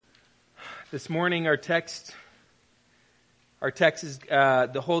This morning, our text is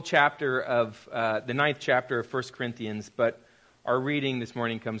the whole chapter of the 9th chapter of 1 Corinthians, but our reading this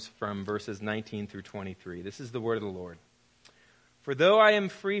morning comes from verses 19 through 23. This is the word of the Lord. For though I am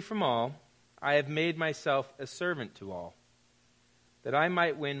free from all, I have made myself a servant to all, that I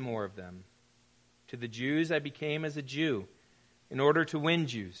might win more of them. To the Jews I became as a Jew, in order to win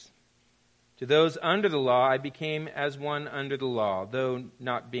Jews. To those under the law I became as one under the law, though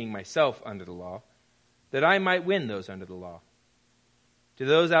not being myself under the law, that I might win those under the law. To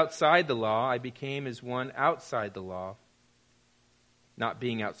those outside the law I became as one outside the law, not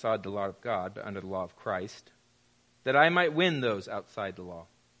being outside the law of God, but under the law of Christ, that I might win those outside the law.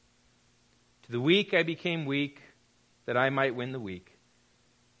 To the weak I became weak, that I might win the weak.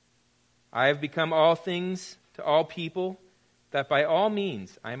 I have become all things to all people, that by all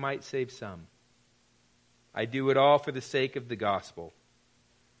means I might save some. I do it all for the sake of the gospel,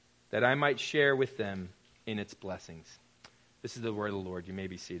 that I might share with them in its blessings. This is the word of the Lord. You may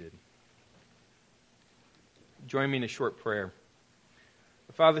be seated. Join me in a short prayer.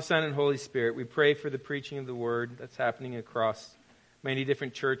 Father, Son, and Holy Spirit, we pray for the preaching of the word that's happening across many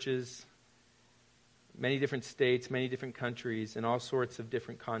different churches, many different states, many different countries, in all sorts of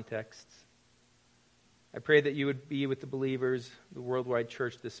different contexts. I pray that you would be with the believers, the worldwide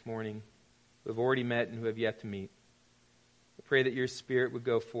church this morning, who have already met and who have yet to meet. I pray that your Spirit would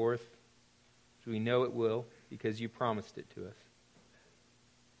go forth, as we know it will, because you promised it to us.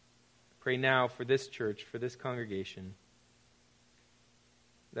 I pray now for this church, for this congregation,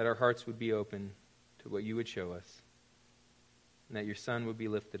 that our hearts would be open to what you would show us, and that your Son would be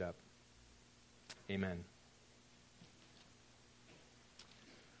lifted up. Amen.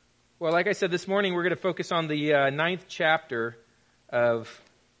 Well, like I said, this morning we're going to focus on the 9th chapter of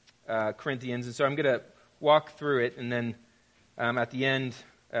Corinthians, and so I'm going to walk through it, and then at the end,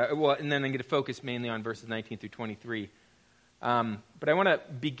 and then I'm going to focus mainly on verses 19 through 23. But I want to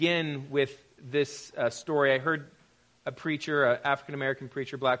begin with this story. I heard a preacher, an African-American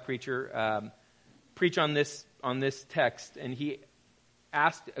preacher, black preacher, preach on this text, and he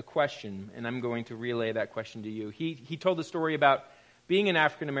asked a question, and I'm going to relay that question to you. He told a story about being an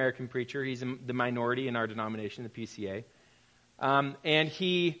African-American preacher. He's the minority in our denomination, the PCA. And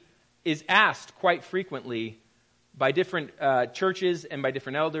he is asked quite frequently by different churches and by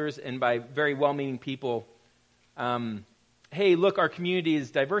different elders and by very well-meaning people, hey, look, our community is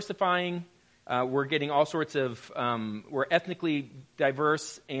diversifying. We're getting all sorts of, we're ethnically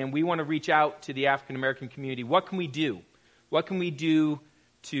diverse, and we want to reach out to the African-American community. What can we do? What can we do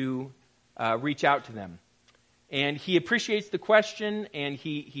to reach out to them? And he appreciates the question, and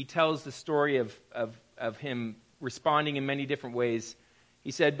he tells the story of him responding in many different ways. He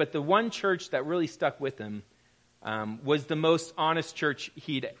said, but the one church that really stuck with him was the most honest church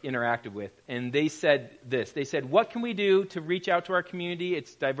he'd interacted with. And they said this. They said, what can we do to reach out to our community?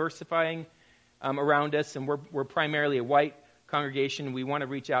 It's diversifying around us, and we're primarily a white congregation. We want to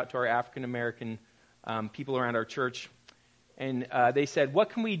reach out to our African-American people around our church. And they said, what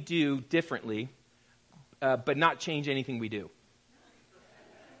can we do differently, but not change anything we do?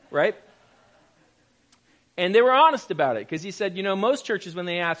 Right? And they were honest about it, because he said, most churches, when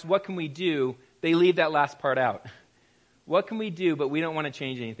they ask, what can we do, they leave that last part out. What can we do, but we don't want to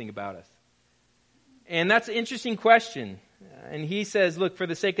change anything about us? And that's an interesting question. And he says, look, for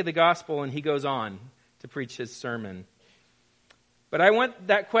the sake of the gospel, and he goes on to preach his sermon. But I want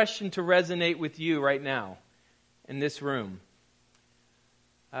that question to resonate with you right now in this room.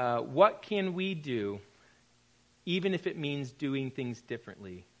 What can we do, even if it means doing things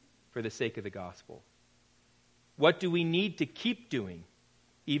differently, for the sake of the gospel? What do we need to keep doing,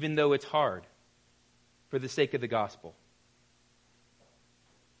 even though it's hard, for the sake of the gospel?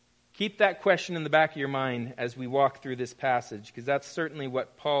 Keep that question in the back of your mind as we walk through this passage, because that's certainly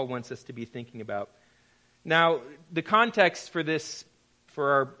what Paul wants us to be thinking about. Now, the context for this,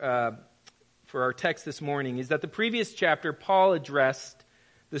 for our text this morning, is that the previous chapter, Paul addressed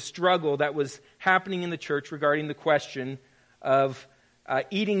the struggle that was happening in the church regarding the question of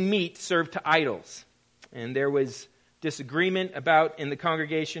eating meat served to idols. And there was disagreement in the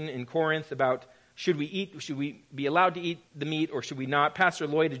congregation in Corinth about should we be allowed to eat the meat or should we not? Pastor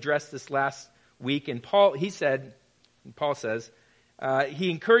Lloyd addressed this last week, and Paul says,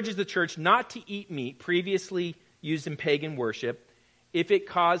 he encourages the church not to eat meat previously used in pagan worship if it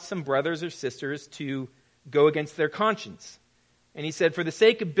caused some brothers or sisters to go against their conscience. And he said, for the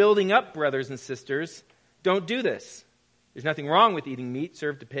sake of building up brothers and sisters, don't do this. There's nothing wrong with eating meat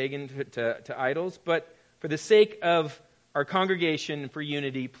served to idols, but for the sake of our congregation and for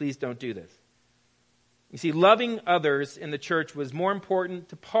unity, please don't do this. You see, loving others in the church was more important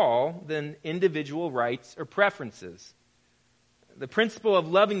to Paul than individual rights or preferences. The principle of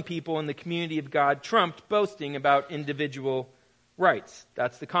loving people in the community of God trumped boasting about individual rights.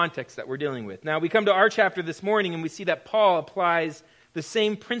 That's the context that we're dealing with. Now, we come to our chapter this morning and we see that Paul applies the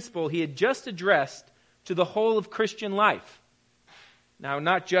same principle he had just addressed to the whole of Christian life. Now,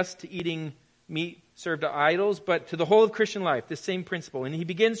 not just to eating meat served to idols, but to the whole of Christian life, the same principle. And he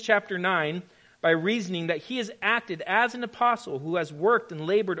begins chapter 9 by reasoning that he has acted as an apostle who has worked and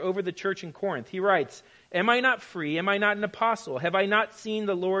labored over the church in Corinth. He writes, "Am I not free? Am I not an apostle? Have I not seen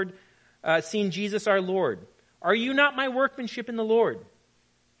the Lord, seen Jesus our Lord? Are you not my workmanship in the Lord?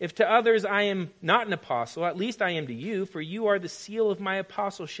 If to others I am not an apostle, at least I am to you, for you are the seal of my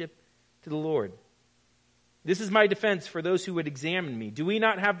apostleship to the Lord. This is my defense for those who would examine me. Do we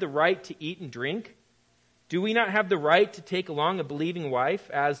not have the right to eat and drink? Do we not have the right to take along a believing wife,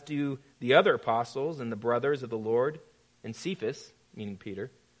 as do the other apostles and the brothers of the Lord, and Cephas," meaning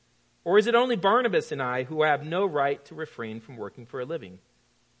Peter? "Or is it only Barnabas and I who have no right to refrain from working for a living?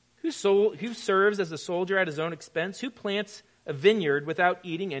 Who serves as a soldier at his own expense? Who plants a vineyard without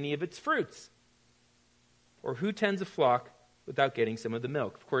eating any of its fruits? Or who tends a flock without getting some of the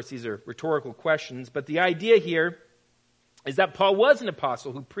milk?" Of course, these are rhetorical questions, but the idea here is that Paul was an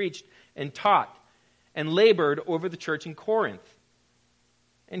apostle who preached and taught and labored over the church in Corinth.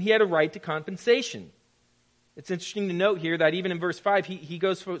 And he had a right to compensation. It's interesting to note here that even in verse 5, he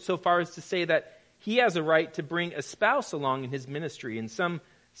goes so far as to say that he has a right to bring a spouse along in his ministry. And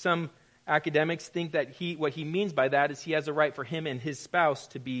some academics think that what he means by that is he has a right for him and his spouse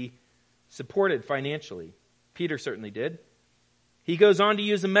to be supported financially. Peter certainly did. He goes on to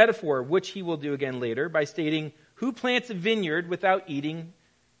use a metaphor, which he will do again later, by stating, "Who plants a vineyard without eating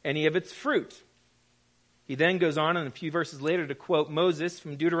any of its fruit?" He then goes on in a few verses later to quote Moses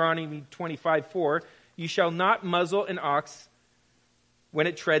from Deuteronomy 25:4, "You shall not muzzle an ox when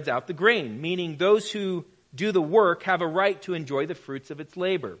it treads out the grain," meaning those who do the work have a right to enjoy the fruits of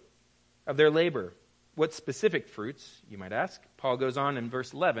their labor. What specific fruits, you might ask? Paul goes on in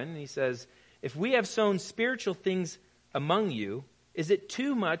verse 11, and he says, "If we have sown spiritual things among you, is it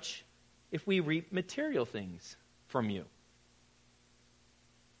too much if we reap material things from you?"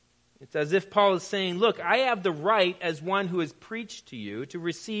 It's as if Paul is saying, look, I have the right as one who has preached to you to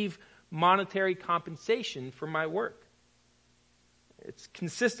receive monetary compensation for my work. It's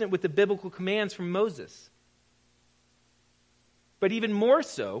consistent with the biblical commands from Moses. But even more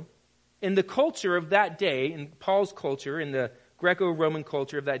so, in the culture of that day, in Paul's culture, in the Greco-Roman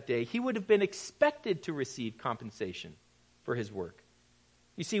culture of that day, he would have been expected to receive compensation for his work.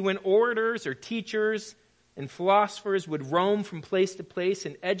 You see, when orators or teachers and philosophers would roam from place to place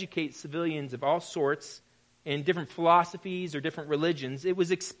and educate civilians of all sorts in different philosophies or different religions, it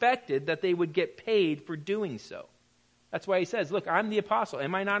was expected that they would get paid for doing so. That's why he says, look, I'm the apostle.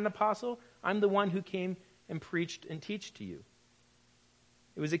 Am I not an apostle? I'm the one who came and preached and teach to you.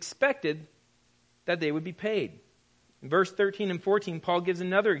 It was expected that they would be paid. In verse 13 and 14, Paul gives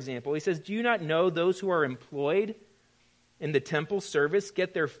another example. He says, "Do you not know those who are employed in the temple service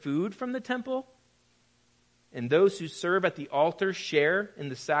get their food from the temple? And those who serve at the altar share in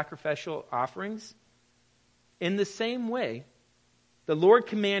the sacrificial offerings? In the same way, the Lord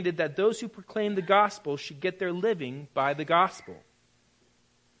commanded that those who proclaim the gospel should get their living by the gospel."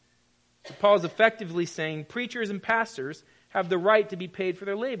 So Paul's effectively saying preachers and pastors have the right to be paid for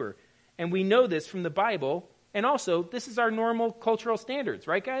their labor. And we know this from the Bible. And also, this is our normal cultural standards,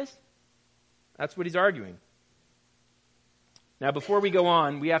 right, guys? That's what he's arguing. Now, before we go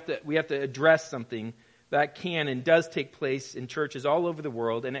on, we have to address something that can and does take place in churches all over the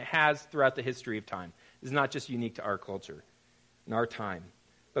world, and it has throughout the history of time. It's not just unique to our culture and our time.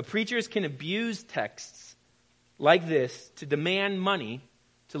 But preachers can abuse texts like this to demand money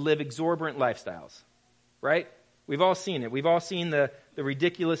to live exorbitant lifestyles, right? We've all seen it. We've all seen the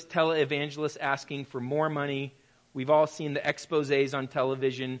ridiculous televangelists asking for more money. We've all seen the exposés on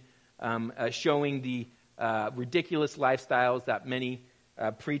television showing the ridiculous lifestyles that many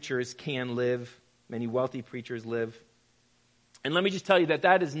preachers can live, many wealthy preachers live. And let me just tell you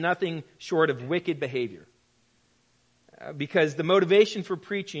that is nothing short of wicked behavior. Because the motivation for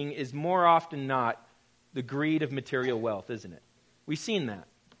preaching is more often not the greed of material wealth, isn't it? We've seen that.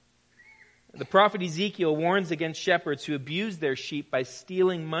 The prophet Ezekiel warns against shepherds who abuse their sheep by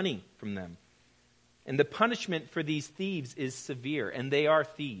stealing money from them. And the punishment for these thieves is severe, and they are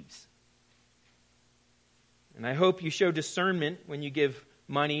thieves. And I hope you show discernment when you give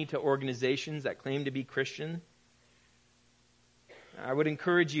money to organizations that claim to be Christian. I would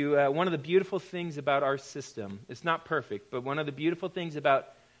encourage you, one of the beautiful things about our system, it's not perfect, but one of the beautiful things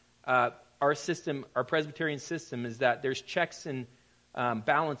about our system, our Presbyterian system, is that there's checks and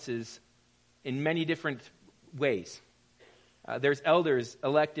balances in many different ways. There's elders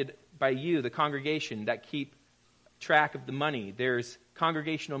elected by you, the congregation, that keep track of the money. There's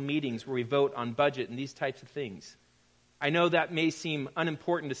congregational meetings where we vote on budget and these types of things. I know that may seem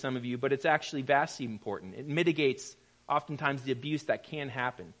unimportant to some of you, but it's actually vastly important. It mitigates oftentimes the abuse that can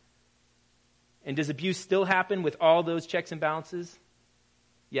happen. And does abuse still happen with all those checks and balances?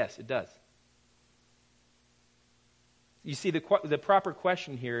 Yes, it does. You see, the proper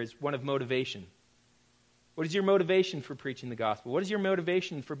question here is one of motivation. What is your motivation for preaching the gospel? What is your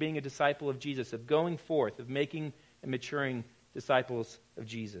motivation for being a disciple of Jesus, of going forth, of making and maturing disciples of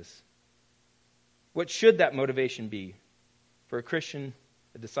Jesus? What should that motivation be for a Christian,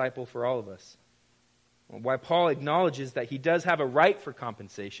 a disciple, for all of us? Well, while Paul acknowledges that he does have a right for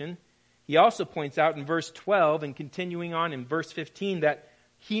compensation, he also points out in verse 12 and continuing on in verse 15 that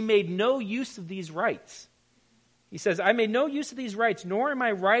he made no use of these rights. He says, I made no use of these rights, nor am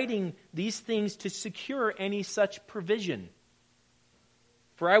I writing these things to secure any such provision.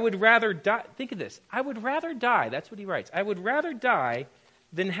 For I would rather die. Think of this. I would rather die. That's what he writes. I would rather die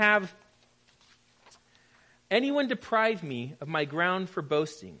than have anyone deprive me of my ground for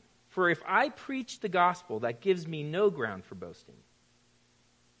boasting. For if I preach the gospel, that gives me no ground for boasting.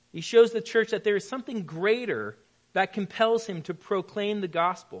 He shows the church that there is something greater that compels him to proclaim the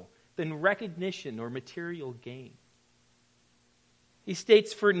gospel than recognition or material gain. He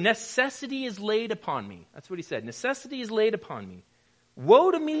states, for necessity is laid upon me. That's what he said. Necessity is laid upon me.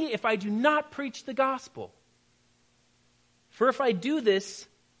 Woe to me if I do not preach the gospel. For if I do this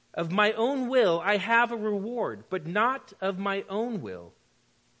of my own will, I have a reward, but not of my own will.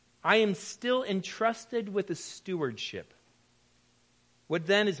 I am still entrusted with a stewardship. What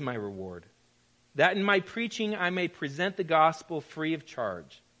then is my reward? That in my preaching I may present the gospel free of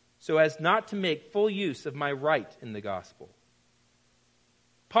charge, so as not to make full use of my right in the gospel.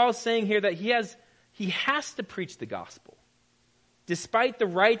 Paul's saying here that he has to preach the gospel, despite the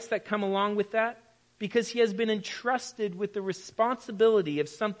rights that come along with that, because he has been entrusted with the responsibility of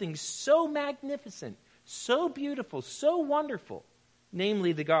something so magnificent, so beautiful, so wonderful,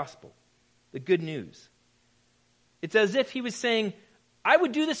 namely the gospel, the good news. It's as if he was saying, I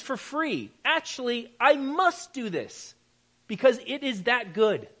would do this for free. Actually, I must do this because it is that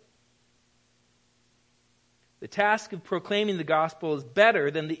good. The task of proclaiming the gospel is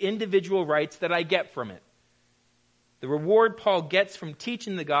better than the individual rights that I get from it. The reward Paul gets from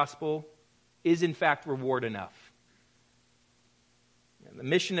teaching the gospel is in fact reward enough. And the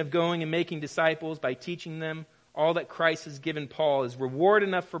mission of going and making disciples by teaching them all that Christ has given Paul is reward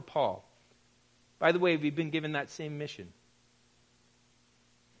enough for Paul. By the way, we've been given that same mission.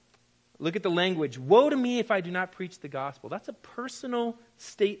 Look at the language. Woe to me if I do not preach the gospel. That's a personal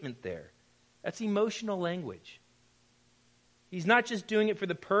statement there. That's emotional language. He's not just doing it for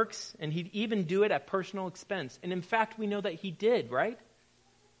the perks, and he'd even do it at personal expense. And in fact, we know that he did, right?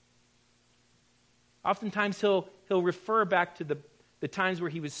 Oftentimes he'll refer back to the times where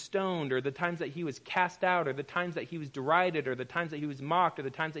he was stoned, or the times that he was cast out, or the times that he was derided, or the times that he was mocked, or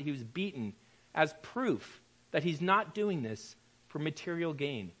the times that he was beaten, as proof that he's not doing this for material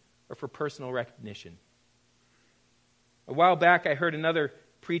gain or for personal recognition. A while back, I heard another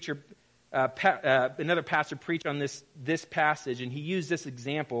preacher, another pastor preach on this passage, and he used this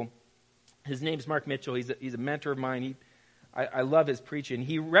example. His name's Mark Mitchell. He's a mentor of mine. I love his preaching.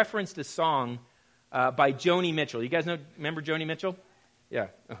 He referenced a song by Joni Mitchell. You guys remember Joni Mitchell? Yeah.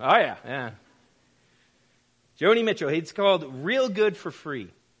 Oh, yeah. Joni Mitchell. It's called Real Good for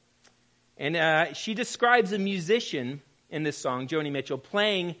Free. And she describes a musician in this song, Joni Mitchell,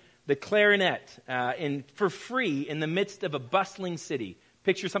 playing the clarinet for free in the midst of a bustling city.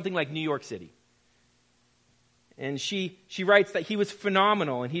 Picture something like New York City. And she writes that he was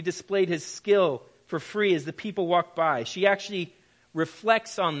phenomenal and he displayed his skill for free as the people walked by. She actually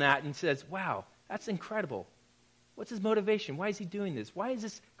reflects on that and says, wow, that's incredible. What's his motivation? Why is he doing this? Why is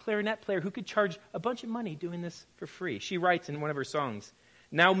this clarinet player who could charge a bunch of money doing this for free? She writes in one of her songs,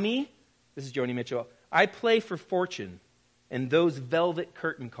 now me, this is Joni Mitchell, I play for fortune and those velvet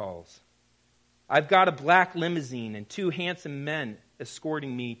curtain calls. I've got a black limousine and 2 handsome men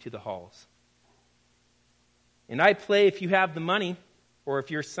escorting me to the halls. And I play if you have the money or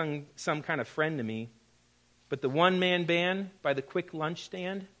if you're some kind of friend to me. But the one-man band by the quick lunch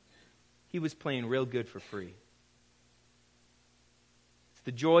stand, he was playing real good for free. It's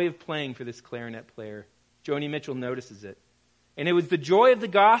the joy of playing for this clarinet player. Joni Mitchell notices it. And it was the joy of the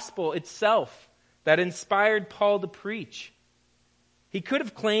gospel itself that inspired Paul to preach. He could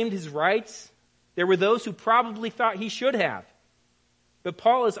have claimed his rights. There were those who probably thought he should have. But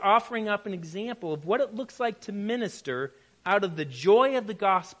Paul is offering up an example of what it looks like to minister out of the joy of the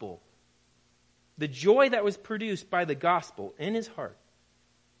gospel, the joy that was produced by the gospel in his heart.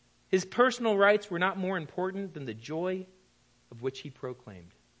 His personal rights were not more important than the joy of which he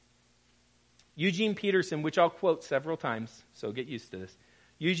proclaimed. Eugene Peterson, which I'll quote several times, so get used to this.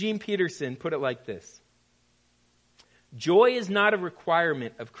 Eugene Peterson put it like this: joy is not a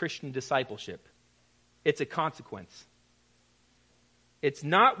requirement of Christian discipleship. It's a consequence. It's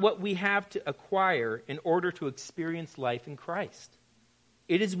not what we have to acquire in order to experience life in Christ.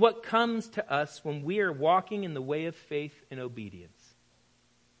 It is what comes to us when we are walking in the way of faith and obedience.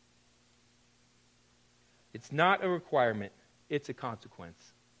 It's not a requirement. It's a consequence.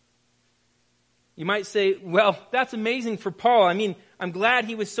 You might say, well, that's amazing for Paul. I mean, I'm glad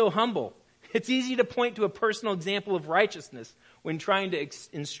he was so humble. It's easy to point to a personal example of righteousness when trying to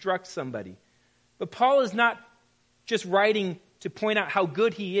instruct somebody. But Paul is not just writing to point out how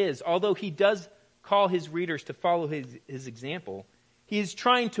good he is, although he does call his readers to follow his example. He is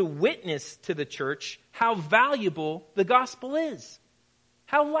trying to witness to the church how valuable the gospel is,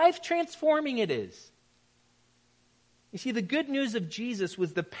 how life-transforming it is. You see, the good news of Jesus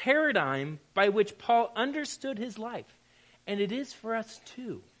was the paradigm by which Paul understood his life, and it is for us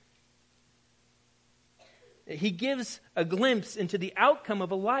too. He gives a glimpse into the outcome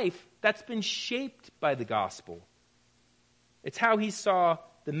of a life that's been shaped by the gospel. It's how he saw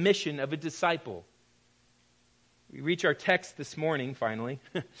the mission of a disciple. We reach our text this morning, finally,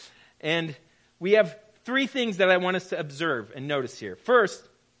 and we have three things that I want us to observe and notice here. First,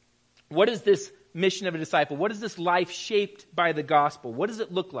 what is this mission of a disciple? What is this life shaped by the gospel? What does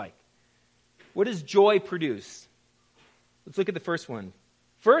it look like? What does joy produce? Let's look at the first one.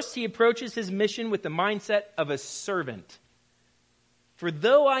 First, he approaches his mission with the mindset of a servant. For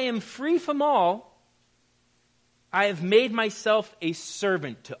though I am free from all, I have made myself a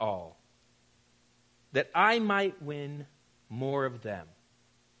servant to all, that I might win more of them.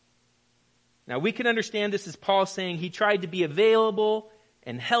 Now, we can understand this as Paul saying he tried to be available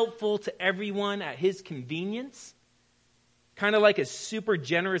and helpful to everyone at his convenience, kind of like a super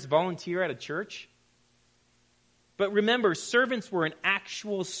generous volunteer at a church. But remember, servants were an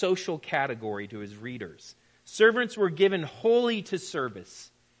actual social category to his readers. Servants were given wholly to service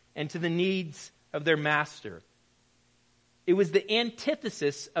and to the needs of their master. It was the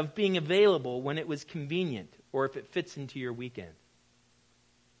antithesis of being available when it was convenient or if it fits into your weekend.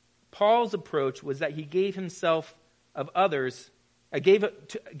 Paul's approach was that he gave himself of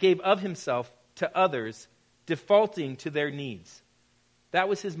himself to others, defaulting to their needs. That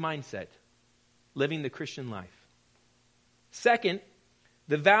was his mindset, living the Christian life. Second,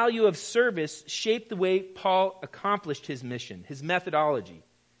 the value of service shaped the way Paul accomplished his mission, his methodology.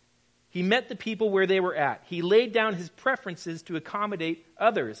 He met the people where they were at. He laid down his preferences to accommodate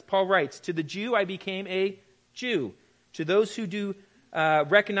others. Paul writes, "To the Jew I became a Jew. To those who do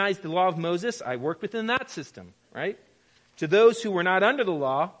recognize the law of Moses, I worked within that system," right? "To those who were not under the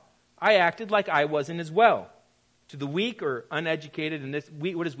law, I acted like I wasn't as well. To the weak or uneducated," and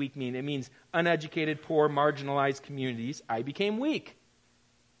what does weak mean? It means uneducated, poor, marginalized communities, I became weak.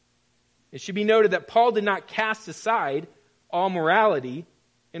 It should be noted that Paul did not cast aside all morality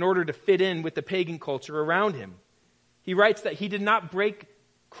in order to fit in with the pagan culture around him. He writes that he did not break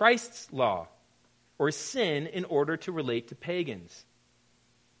Christ's law or sin in order to relate to pagans.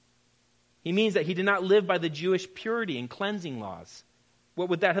 He means that he did not live by the Jewish purity and cleansing laws. What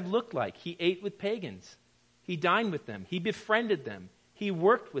would that have looked like? He ate with pagans. He dined with them. He befriended them. He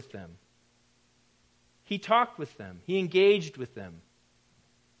worked with them. He talked with them. He engaged with them.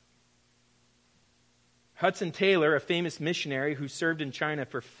 Hudson Taylor, a famous missionary who served in China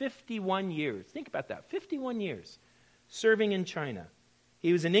for 51 years. Think about that, 51 years serving in China.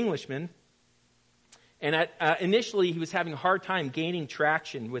 He was an Englishman, and initially he was having a hard time gaining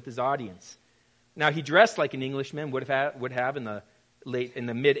traction with his audience. Now, he dressed like an Englishman would have in the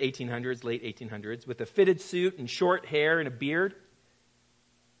mid-1800s, late 1800s, with a fitted suit and short hair and a beard.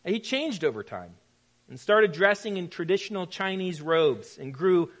 And he changed over time and started dressing in traditional Chinese robes and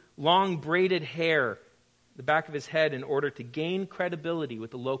grew long braided hair the back of his head in order to gain credibility with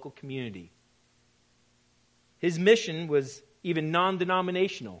the local community. His mission was even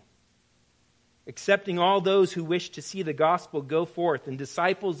non-denominational, accepting all those who wished to see the gospel go forth and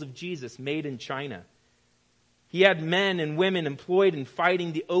disciples of Jesus made in China. He had men and women employed in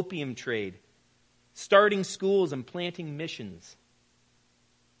fighting the opium trade, starting schools and planting missions.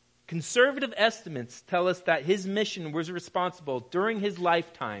 Conservative estimates tell us that his mission was responsible during his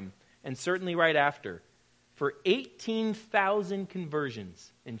lifetime, and certainly right after, for 18,000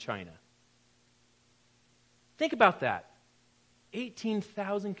 conversions in China. Think about that.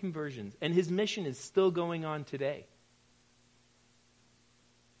 18,000 conversions. And his mission is still going on today.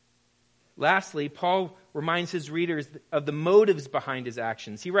 Lastly, Paul reminds his readers of the motives behind his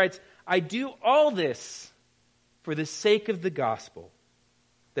actions. He writes, I do all this for the sake of the gospel,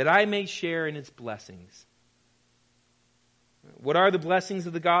 that I may share in its blessings. What are the blessings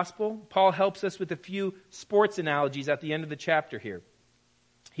of the gospel? Paul helps us with a few sports analogies at the end of the chapter here.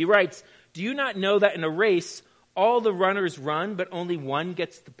 He writes, do you not know that in a race, all the runners run, but only one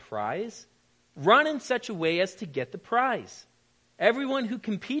gets the prize? Run in such a way as to get the prize. Everyone who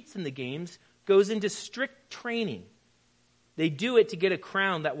competes in the games goes into strict training. They do it to get a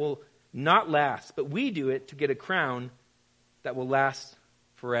crown that will not last, but we do it to get a crown that will last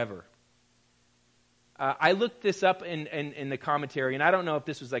forever. I looked this up in the commentary, and I don't know if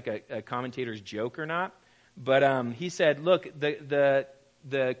this was like a commentator's joke or not, but he said, look, the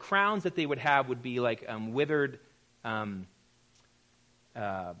crowns that they would have would be like withered, what's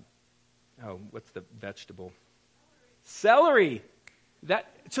the vegetable? Celery.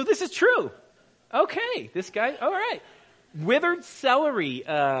 So this is true. Okay, this guy, all right. Withered celery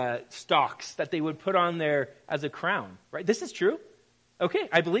stalks that they would put on there as a crown, right? This is true. Okay,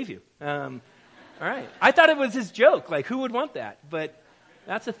 I believe you. All right. I thought it was his joke, like who would want that? But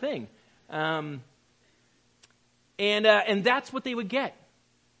that's a thing. And that's what they would get.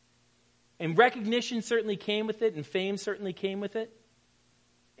 And recognition certainly came with it, and fame certainly came with it.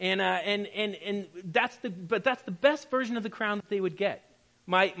 And that's the best version of the crown that they would get.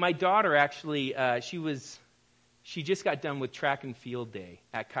 My daughter actually, she just got done with track and field day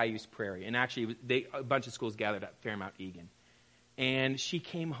at Cayuse Prairie, and actually a bunch of schools gathered at Fairmount Egan, and she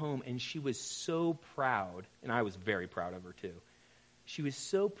came home and she was so proud, and I was very proud of her too. She was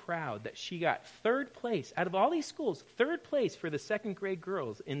so proud that she got third place out of all these schools, third place for the second grade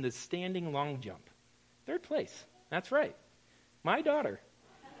girls in the standing long jump. Third place. That's right. My daughter.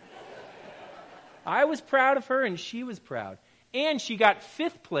 I was proud of her, and she was proud. And she got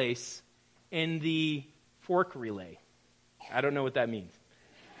fifth place in the fork relay. I don't know what that means.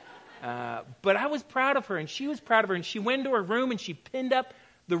 But I was proud of her, and she was proud of her. And she went into her room, and she pinned up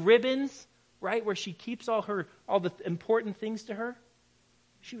the ribbons, right, where she keeps all the important things to her.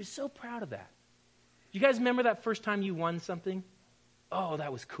 She was so proud of that. You guys remember that first time you won something? Oh,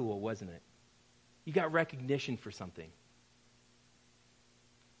 that was cool, wasn't it? You got recognition for something.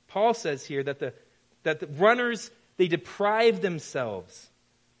 Paul says here that the runners, they deprive themselves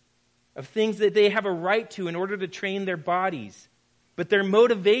of things that they have a right to in order to train their bodies. But their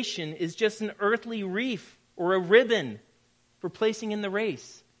motivation is just an earthly wreath or a ribbon for placing in the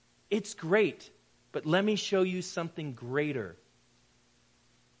race. It's great, but let me show you something greater.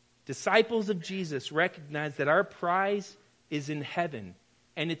 Disciples of Jesus recognize that our prize is in heaven,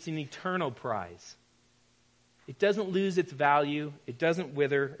 and it's an eternal prize. It doesn't lose its value. It doesn't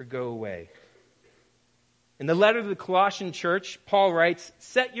wither or go away. In the letter to the Colossian church, Paul writes,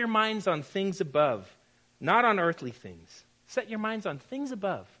 set your minds on things above, not on earthly things. Set your minds on things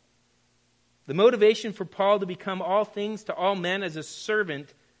above. The motivation for Paul to become all things to all men as a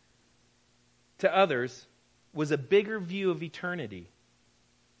servant to others was a bigger view of eternity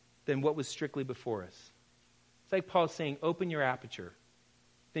than what was strictly before us. It's like Paul saying, open your aperture.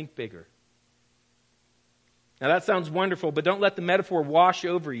 Think bigger. Now that sounds wonderful, but don't let the metaphor wash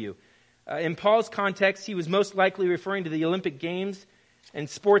over you. In Paul's context, he was most likely referring to the Olympic Games, and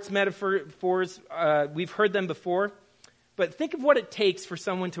sports metaphors, we've heard them before. But think of what it takes for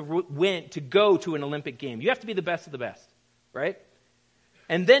someone to go to an Olympic game. You have to be the best of the best, right?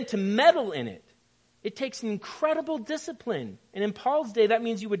 And then to medal in it. It takes an incredible discipline. And in Paul's day, that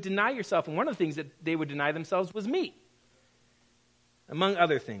means you would deny yourself. And one of the things that they would deny themselves was meat, among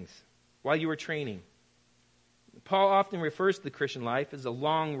other things, while you were training. Paul often refers to the Christian life as a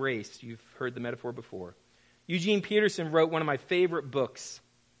long race. You've heard the metaphor before. Eugene Peterson wrote one of my favorite books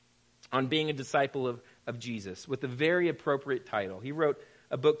on being a disciple of Jesus with a very appropriate title. He wrote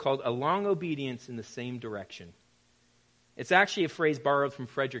a book called A Long Obedience in the Same Direction. It's actually a phrase borrowed from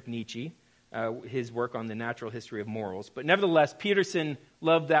Friedrich Nietzsche, his work on the natural history of morals. But nevertheless, Peterson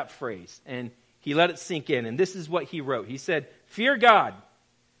loved that phrase, and he let it sink in. And this is what he wrote. He said, fear God.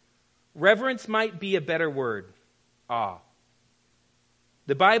 Reverence might be a better word. Awe.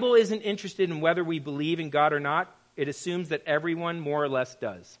 The Bible isn't interested in whether we believe in God or not. It assumes that everyone more or less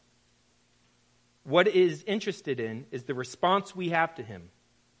does. What it is interested in is the response we have to him.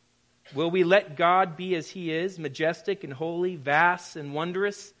 Will we let God be as he is, majestic and holy, vast and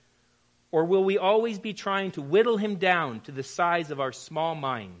wondrous? Or will we always be trying to whittle him down to the size of our small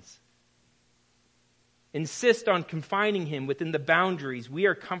minds? Insist on confining him within the boundaries we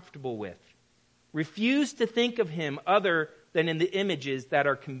are comfortable with. Refuse to think of him other than in the images that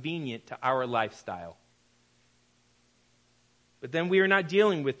are convenient to our lifestyle. But then we are not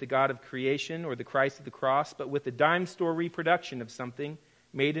dealing with the God of creation or the Christ of the cross, but with the dime store reproduction of something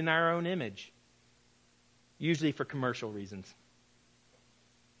made in our own image, usually for commercial reasons.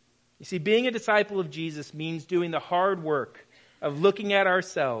 You see, being a disciple of Jesus means doing the hard work of looking at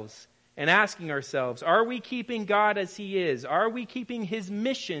ourselves and asking ourselves, are we keeping God as He is? Are we keeping His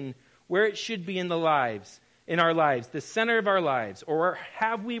mission where it should be in our lives, the center of our lives? Or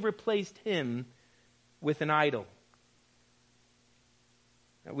have we replaced Him with an idol?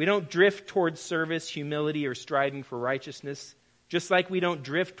 Now, we don't drift towards service, humility, or striving for righteousness, just like we don't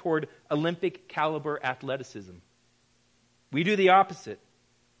drift toward Olympic caliber athleticism. We do the opposite.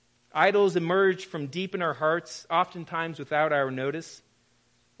 Idols emerge from deep in our hearts, oftentimes without our notice.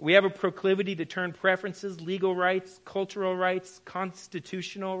 We have a proclivity to turn preferences, legal rights, cultural rights,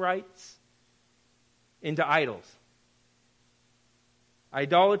 constitutional rights into idols.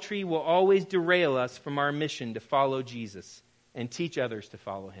 Idolatry will always derail us from our mission to follow Jesus and teach others to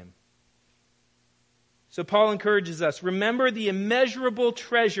follow Him. So Paul encourages us, remember the immeasurable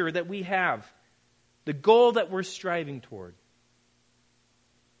treasure that we have, the goal that we're striving toward.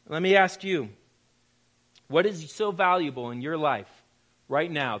 Let me ask you, what is so valuable in your life right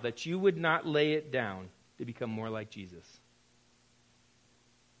now that you would not lay it down to become more like Jesus?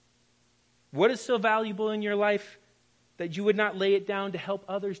 What is so valuable in your life that you would not lay it down to help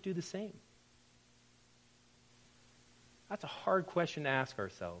others do the same? That's a hard question to ask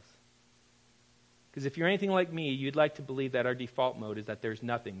ourselves. Because if you're anything like me, you'd like to believe that our default mode is that there's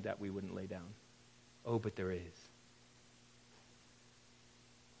nothing that we wouldn't lay down. Oh, but there is.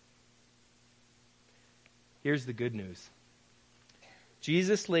 Here's the good news.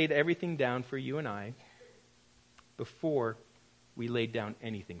 Jesus laid everything down for you and I before we laid down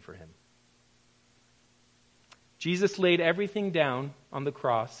anything for Him. Jesus laid everything down on the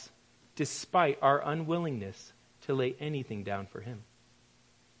cross despite our unwillingness to lay anything down for Him.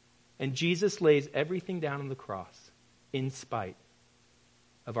 And Jesus lays everything down on the cross in spite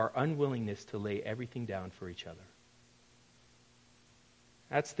of our unwillingness to lay everything down for each other.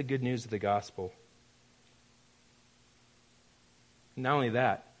 That's the good news of the gospel. Not only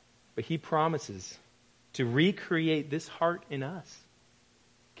that, but He promises to recreate this heart in us.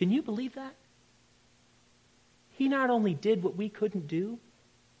 Can you believe that? He not only did what we couldn't do,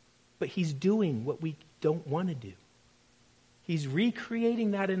 but He's doing what we don't want to do. He's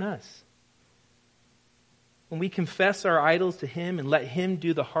recreating that in us. When we confess our idols to Him and let Him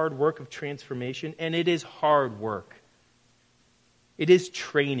do the hard work of transformation, and it is hard work. It is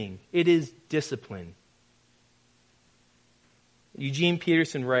training. It is discipline. Eugene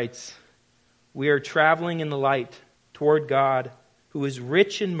Peterson writes, "We are traveling in the light toward God, who is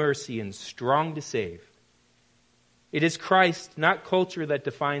rich in mercy and strong to save. It is Christ, not culture, that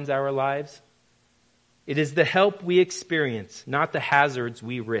defines our lives. It is the help we experience, not the hazards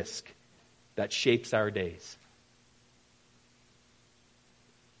we risk, that shapes our days."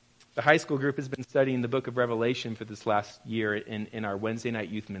 The high school group has been studying the book of Revelation for this last year in our Wednesday night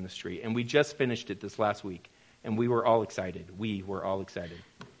youth ministry, and we just finished it this last week. And we were all excited.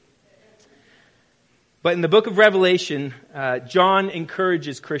 But in the book of Revelation, John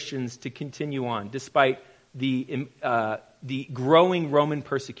encourages Christians to continue on despite the growing Roman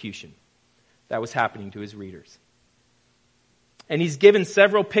persecution that was happening to his readers. And he's given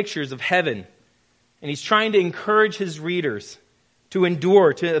several pictures of heaven. And he's trying to encourage his readers to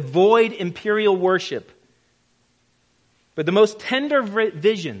endure, to avoid imperial worship. But the most tender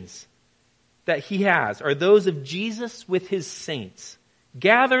visions that he has are those of Jesus with His saints,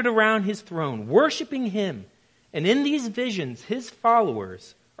 gathered around His throne, worshiping Him. And in these visions, His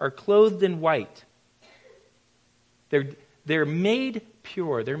followers are clothed in white. They're made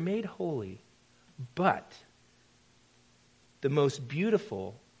pure, they're made holy. But the most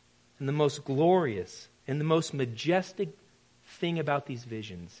beautiful and the most glorious and the most majestic thing about these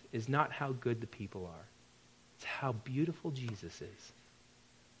visions is not how good the people are. It's how beautiful Jesus is.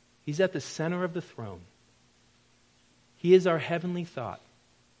 He's at the center of the throne. He is our heavenly thought.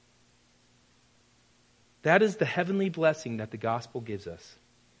 That is the heavenly blessing that the gospel gives us.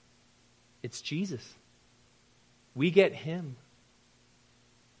 It's Jesus. We get Him.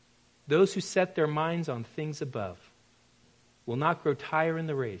 Those who set their minds on things above will not grow tired in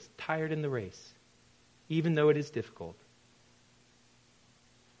the race, even though it is difficult.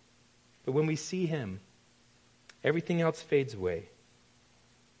 But when we see Him, everything else fades away.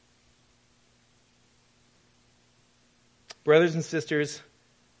 Brothers and sisters,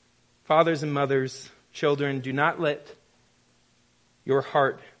 fathers and mothers, children, do not let your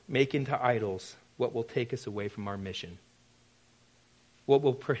heart make into idols what will take us away from our mission. what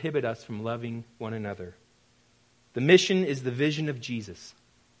will prohibit us from loving one another. The mission is the vision of Jesus.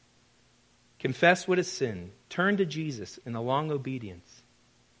 Confess what is sin. Turn to Jesus in a long obedience,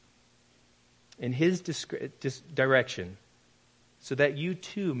 in his direction, so that you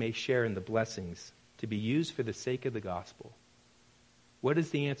too may share in the blessings to be used for the sake of the gospel. What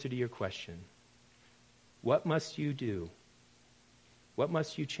is the answer to your question? What must you do? What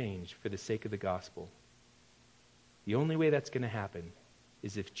must you change for the sake of the gospel? The only way that's going to happen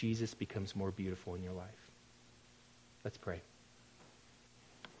is if Jesus becomes more beautiful in your life. Let's pray.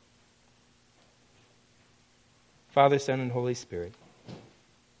 Father, Son, and Holy Spirit,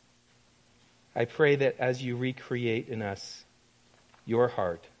 I pray that as you recreate in us your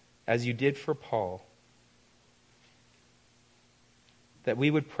heart, as you did for Paul, that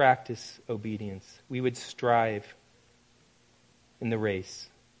we would practice obedience. We would strive in the race.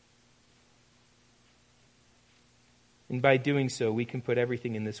 And by doing so, we can put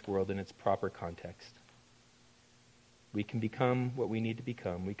everything in this world in its proper context. We can become what we need to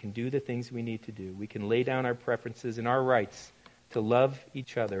become. We can do the things we need to do. We can lay down our preferences and our rights to love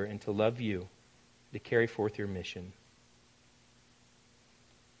each other and to love you, to carry forth your mission.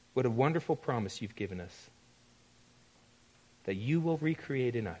 What a wonderful promise you've given us, that you will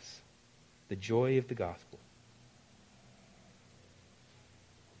recreate in us the joy of the gospel.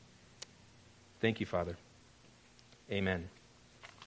 Thank you, Father. Amen.